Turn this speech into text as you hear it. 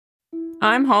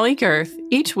I'm Holly Girth.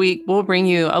 Each week, we'll bring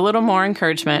you a little more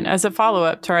encouragement as a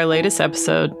follow-up to our latest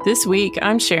episode. This week,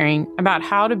 I'm sharing about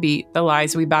how to beat the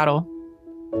lies we battle.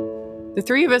 The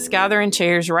three of us gather in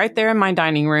chairs right there in my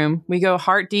dining room. We go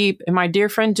heart deep, and my dear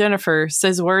friend Jennifer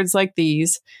says words like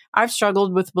these. I've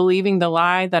struggled with believing the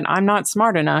lie that I'm not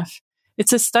smart enough.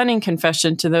 It's a stunning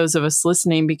confession to those of us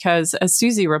listening because, as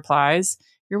Susie replies,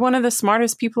 you're one of the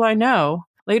smartest people I know.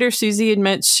 Later, Susie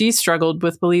admits she struggled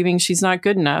with believing she's not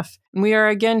good enough, and we are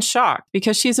again shocked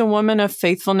because she's a woman of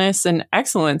faithfulness and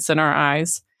excellence in our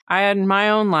eyes. I add my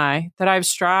own lie that I've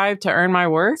strived to earn my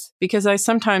worth because I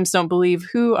sometimes don't believe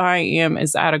who I am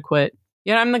is adequate.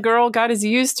 Yet I'm the girl God has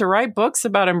used to write books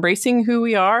about embracing who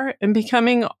we are and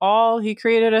becoming all He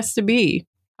created us to be.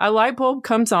 A light bulb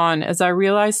comes on as I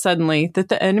realize suddenly that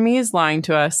the enemy is lying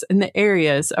to us in the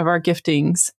areas of our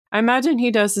giftings. I imagine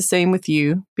he does the same with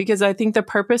you because I think the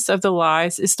purpose of the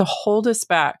lies is to hold us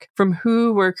back from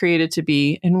who we're created to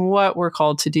be and what we're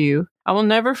called to do. I will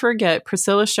never forget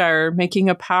Priscilla Shirer making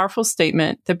a powerful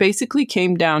statement that basically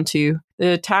came down to the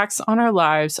attacks on our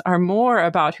lives are more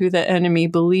about who the enemy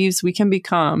believes we can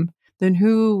become than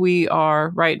who we are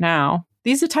right now.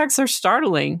 These attacks are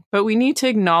startling, but we need to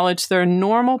acknowledge they're a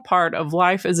normal part of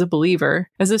life as a believer,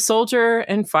 as a soldier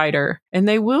and fighter, and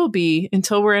they will be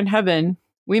until we're in heaven.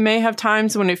 We may have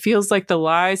times when it feels like the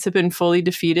lies have been fully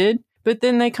defeated, but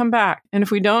then they come back. And if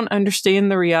we don't understand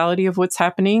the reality of what's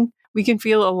happening, we can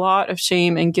feel a lot of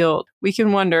shame and guilt. We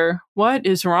can wonder, what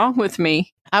is wrong with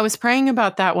me? I was praying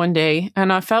about that one day,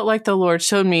 and I felt like the Lord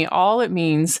showed me all it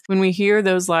means when we hear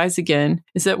those lies again,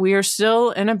 is that we are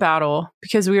still in a battle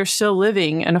because we are still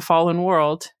living in a fallen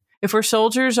world. If we're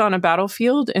soldiers on a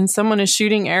battlefield and someone is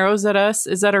shooting arrows at us,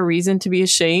 is that a reason to be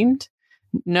ashamed?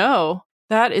 No.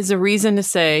 That is a reason to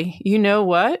say, you know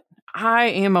what? I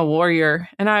am a warrior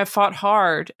and I have fought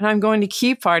hard and I'm going to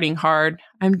keep fighting hard.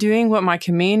 I'm doing what my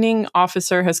commanding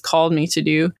officer has called me to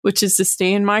do, which is to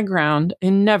stand my ground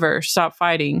and never stop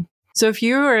fighting. So if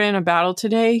you are in a battle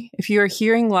today, if you are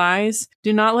hearing lies,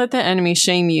 do not let the enemy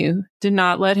shame you. Do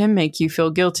not let him make you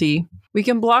feel guilty. We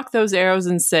can block those arrows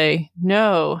and say,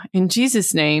 no, in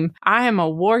Jesus' name, I am a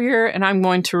warrior and I'm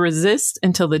going to resist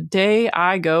until the day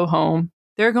I go home.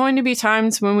 There are going to be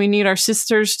times when we need our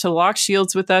sisters to lock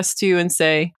shields with us too and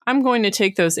say, I'm going to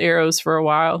take those arrows for a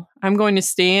while. I'm going to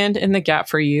stand in the gap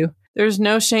for you. There's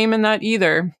no shame in that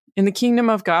either. In the kingdom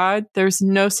of God, there's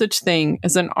no such thing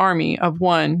as an army of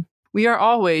one. We are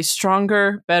always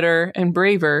stronger, better, and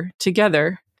braver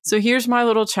together. So here's my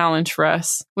little challenge for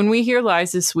us. When we hear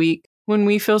lies this week, when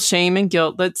we feel shame and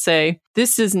guilt, let's say,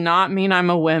 this does not mean I'm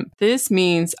a wimp. This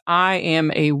means I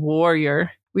am a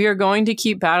warrior. We are going to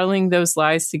keep battling those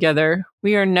lies together.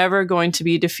 We are never going to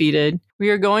be defeated. We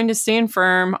are going to stand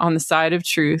firm on the side of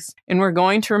truth. And we're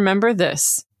going to remember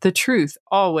this: the truth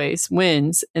always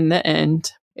wins in the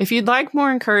end. If you'd like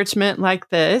more encouragement like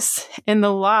this, and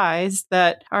the lies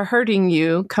that are hurting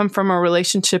you come from a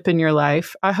relationship in your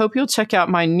life, I hope you'll check out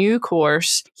my new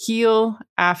course, Heal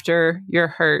After You're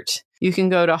Hurt. You can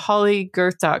go to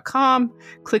hollygirth.com,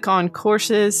 click on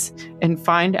courses, and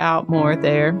find out more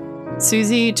there.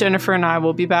 Susie, Jennifer, and I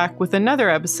will be back with another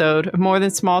episode of More Than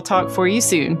Small Talk for you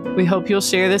soon. We hope you'll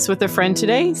share this with a friend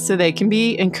today so they can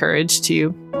be encouraged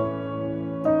too.